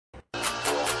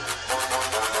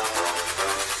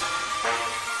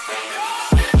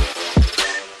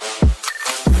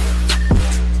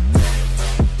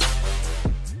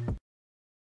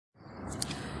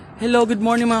Hello, good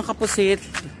morning mga kapusit.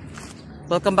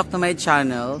 Welcome back to my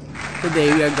channel. Today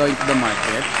we are going to the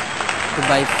market to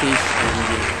buy fish and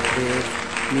with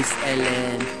Miss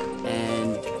Ellen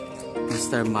and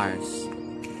Mr. Mars.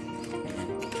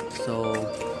 So,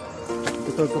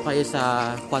 tutur ko kayo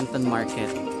sa Kuantan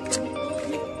market.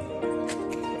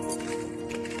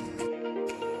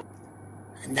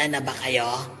 Handa na ba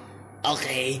kayo?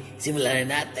 Okay, simulan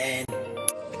na natin.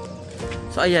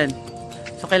 So, ayan.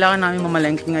 So, kailangan namin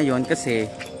mamalengke ngayon kasi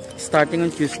starting on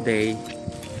Tuesday,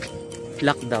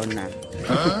 lockdown na.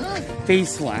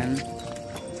 Phase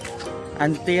 1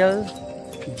 until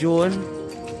June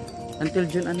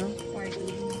ano?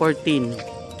 14.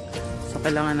 So,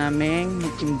 kailangan namin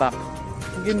mag-imbak.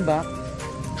 Mag-imbak?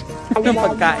 Yung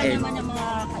pagkain.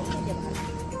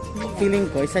 Feeling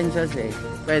ko, essentials eh.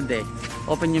 Pwede.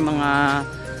 Open yung mga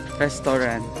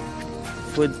restaurant,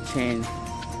 food chain,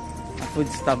 food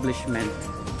establishment.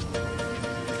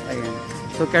 Ayan.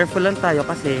 So careful lang tayo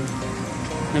kasi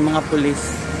may mga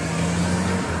pulis.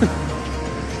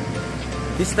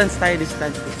 Distance tayo,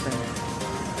 distance.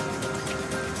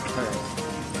 Alright.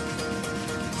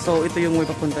 So ito yung may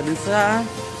papunta din sa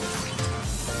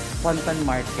Kuantan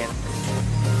market.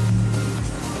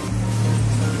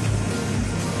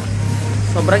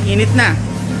 Sobrang init na.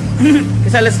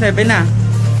 Kasi alas 9 na.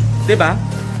 Diba?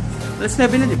 Alas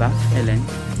 9 na, diba, Ellen?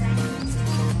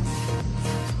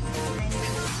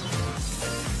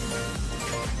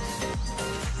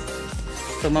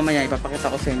 So mamaya ipapakita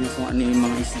ko sa inyo kung ano yung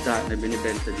mga isda na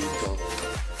binibenta dito.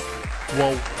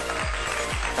 Wow!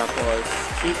 Tapos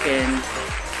chicken.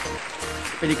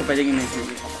 Pwede ko pwedeng imagine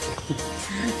dito.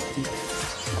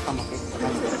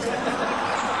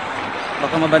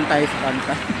 Baka mabantay sa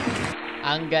kanta.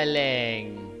 Ang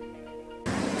galing!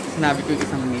 Sinabi ko yung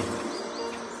isang meat.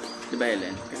 Diba,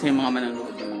 Ellen? Kasi yung mga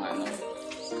manonood yung mga ano.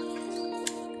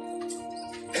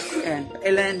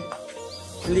 Ellen,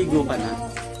 ligo ka na.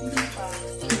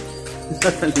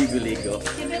 Ligo-ligo.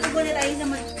 Siyempre, ligo na tayo sa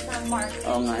market.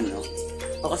 Oo nga, no.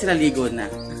 O kasi naligo na.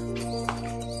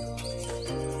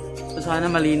 So, sana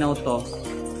malinaw to.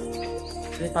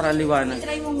 Kasi para liwanag.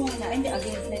 Try mo muna. Hindi,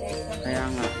 against na tayo. Kaya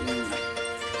nga.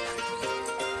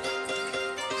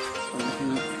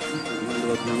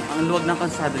 Ang luwag ng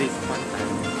kalsada rin sa Kuantan.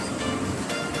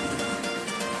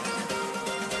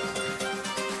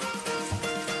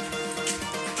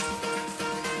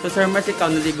 So, Sir Mars, ikaw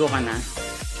naligo ka na?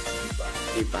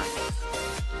 Diba?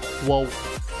 Wow!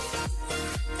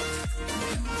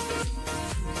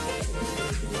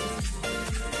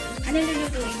 Ano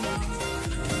lulutuin mo?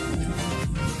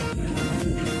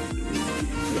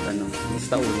 Ano?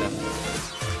 Basta ulam.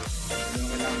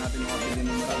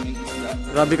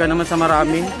 Grabe ka naman sa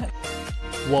marami.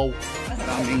 Wow!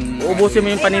 Uubusin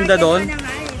mo yung paninda doon.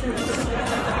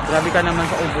 Grabe ka naman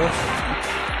sa ubos.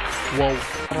 Wow!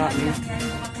 Marami.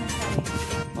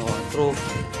 Oh, true.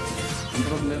 Ang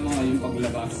problema nga yung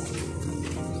paglabas.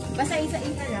 Basta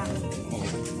isa-isa lang.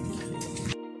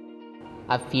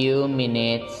 A few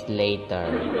minutes later.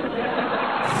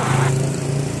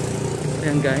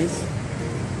 Ayan guys.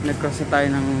 Nag-cross na tayo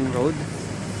ng road.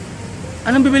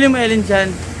 Anong bibili mo, Ellen, dyan?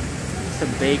 Sa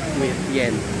bake with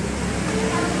yen.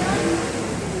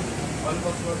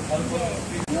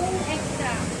 Yung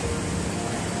extra.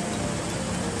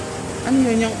 Ano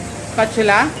yun? Yung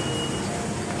patchula?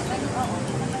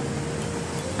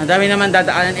 Ang dami naman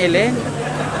dadaanan, Ellen.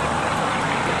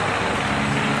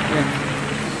 Yan.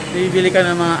 Bibili ka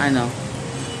ng mga ano,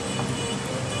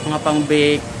 mga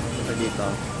pang-bake. Ito dito.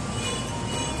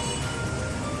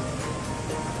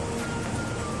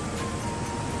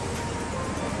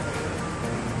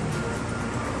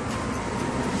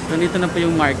 So dito na po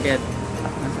yung market.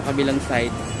 Nasa kabilang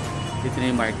side. Dito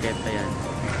na yung market. Ayan.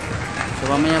 So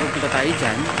mamaya pupunta tayo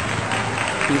dyan.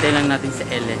 Hintay lang natin si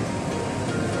Ellen.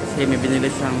 Kasi may binili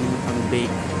siyang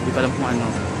pang-bake. Hindi pa alam kung ano.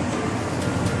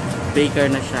 Baker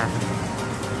na siya.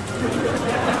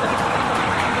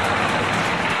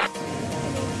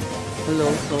 Hello.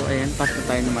 So ayan. Pasok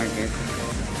tayo ng market.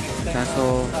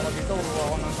 Kaso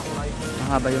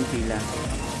mahaba yung pila.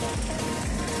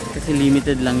 Kasi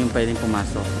limited lang yung pwedeng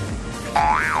pumasok.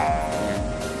 Ayan.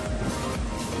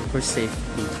 For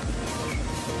safety.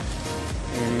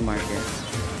 Ayan yung market.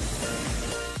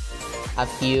 A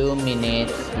few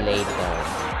minutes later.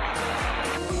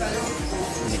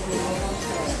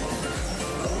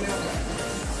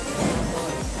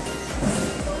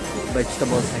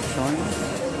 Vegetable section.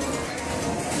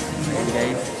 Ayan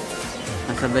guys.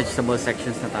 Nasa vegetable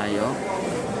sections na tayo.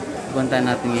 Pupuntahan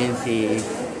natin ngayon si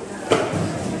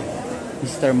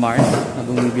Mr. Mars na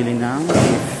bumibili ng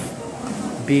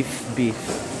beef.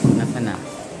 Nasa na?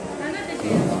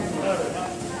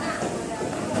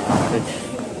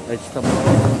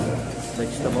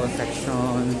 vegetable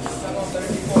section.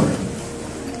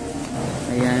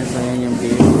 Ayan, so ayan yung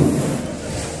beef.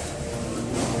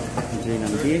 Bili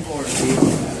ng beef.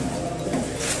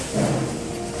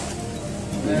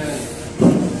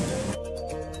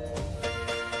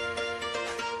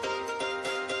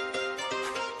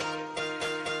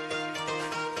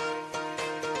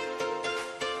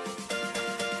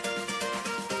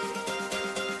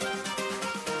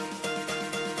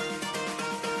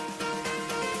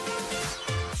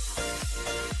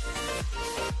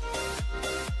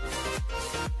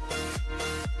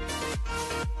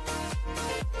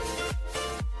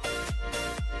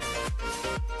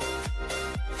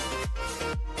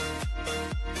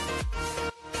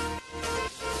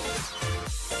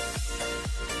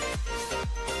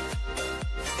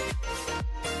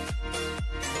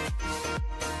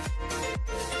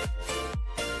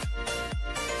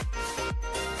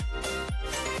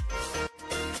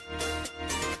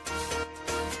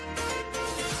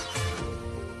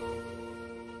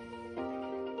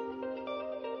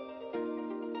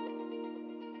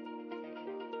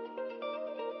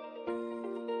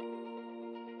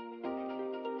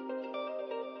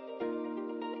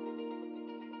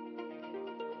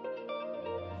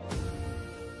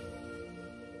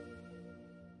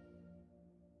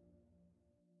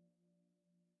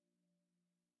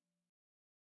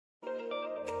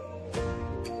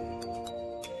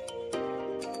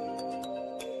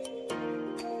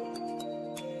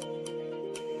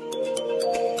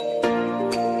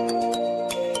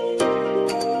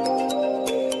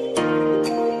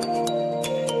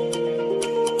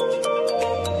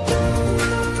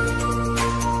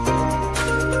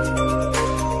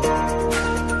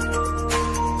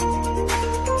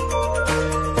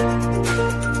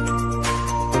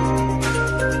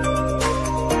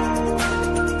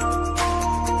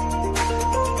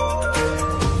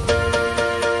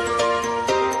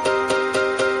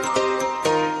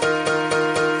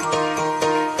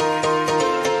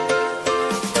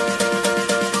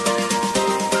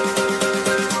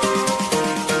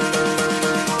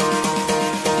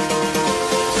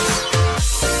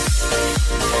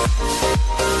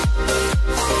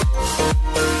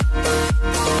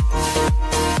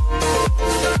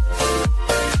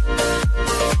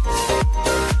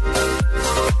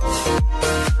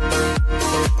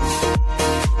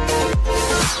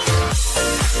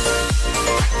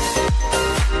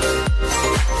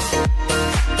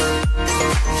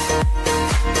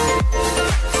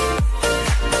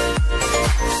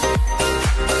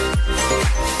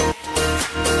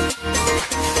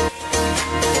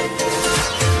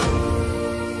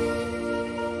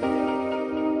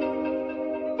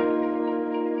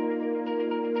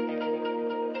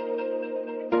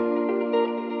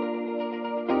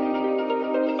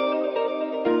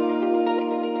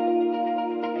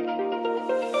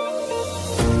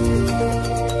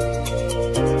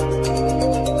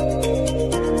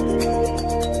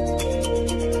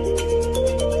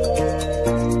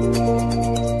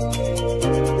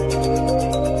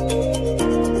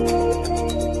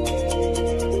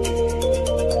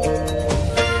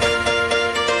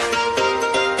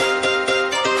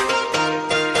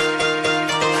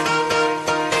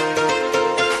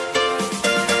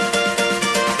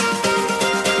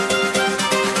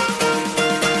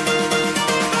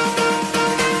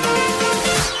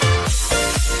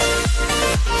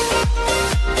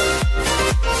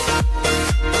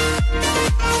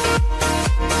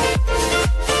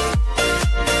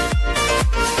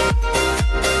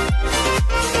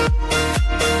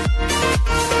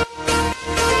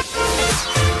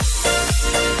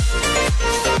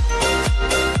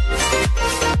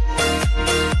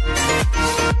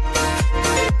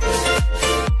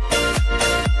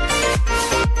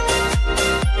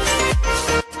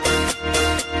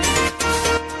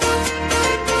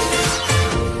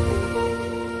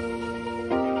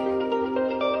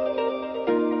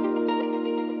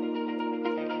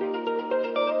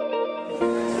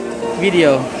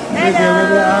 video.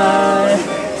 Hello.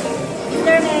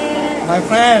 Internet. My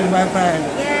friend, my friend.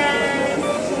 Yes.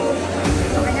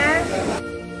 Okay na?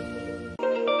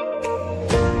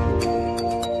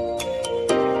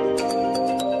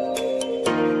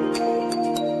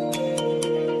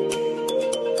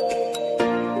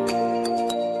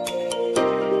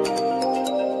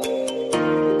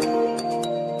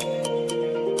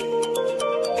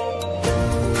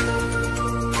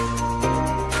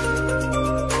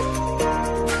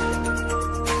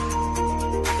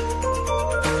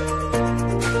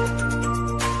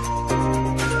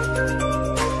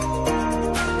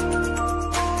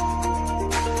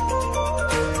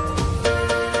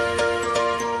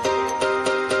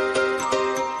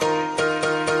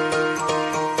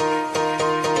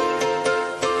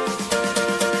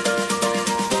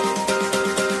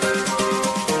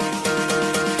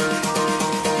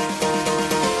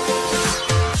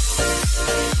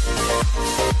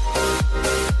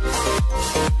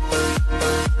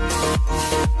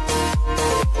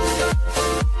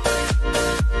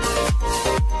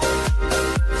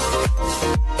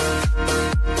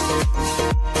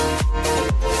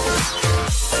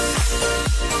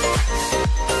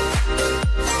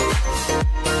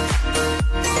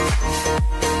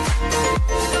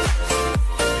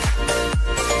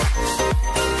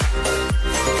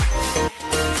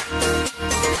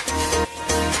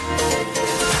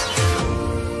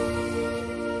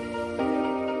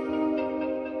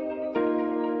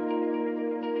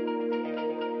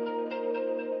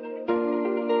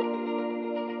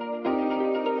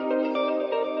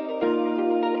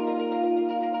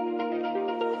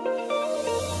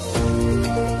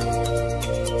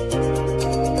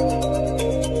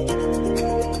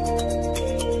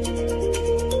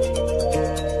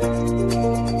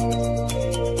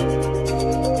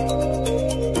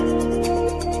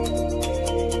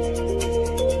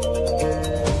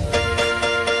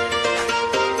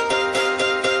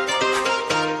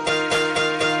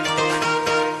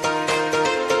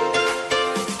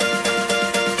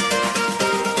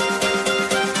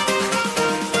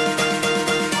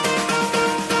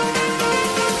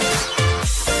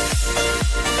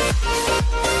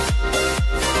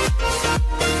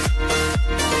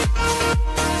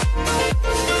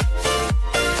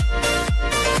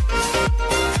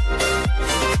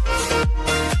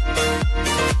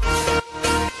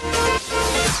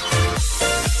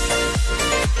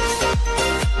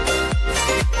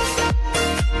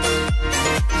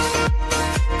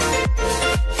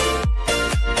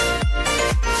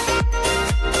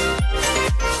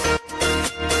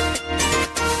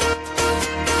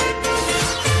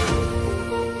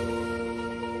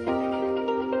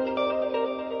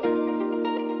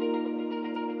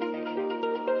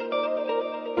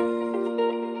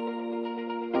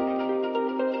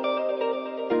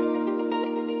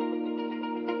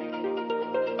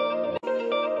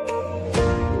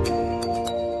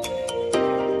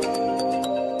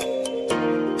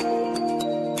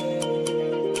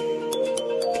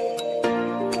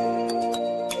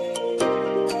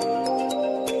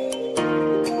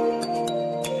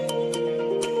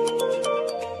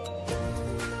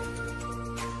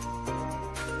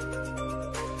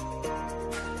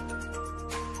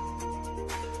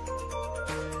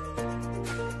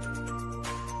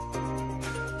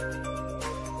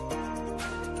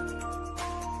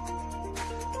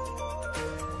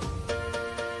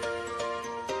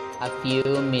 few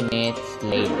minutes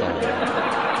later.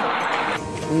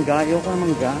 Mangga, ayoko ng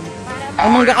mangga. Ang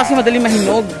mangga kasi madali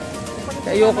mahinog.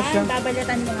 Kaya ayoko siya.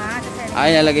 Babalatan mo nga. Ay,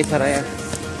 nalagay sa ref.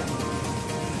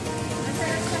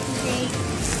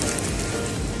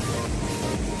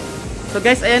 So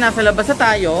guys, ayan, nasa labas na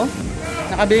tayo.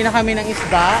 Nakabili na kami ng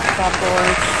isda.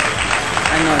 Tapos,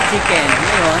 chicken.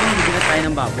 Ngayon, bibili na tayo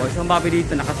ng baboy. So, ang baboy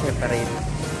dito naka-separate.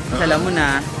 Kasi alam mo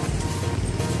na.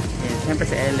 Ayan, siyempre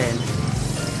si Ellen.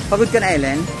 Pagod ka na,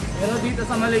 Ellen? Pero dito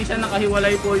sa Malaysia,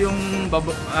 nakahiwalay po yung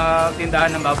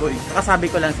tindahan ng baboy.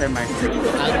 Nakasabi ko lang, Sir Mark. Ang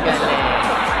galing.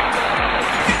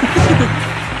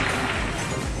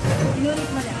 Inulit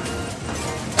mo na.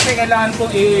 Kasi kailangan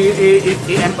pong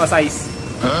i-emphasize.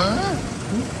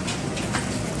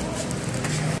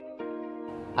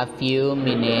 A few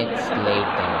minutes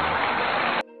later.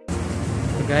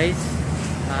 So guys,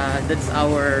 that's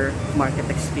our market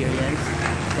experience.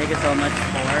 Thank you so much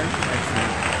for watching.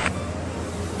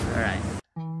 Alright.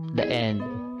 The end.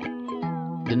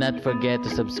 Do not forget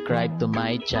to subscribe to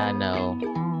my channel,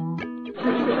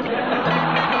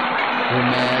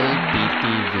 Rommel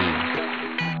Ptv.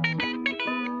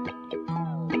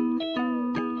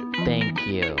 Thank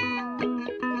you.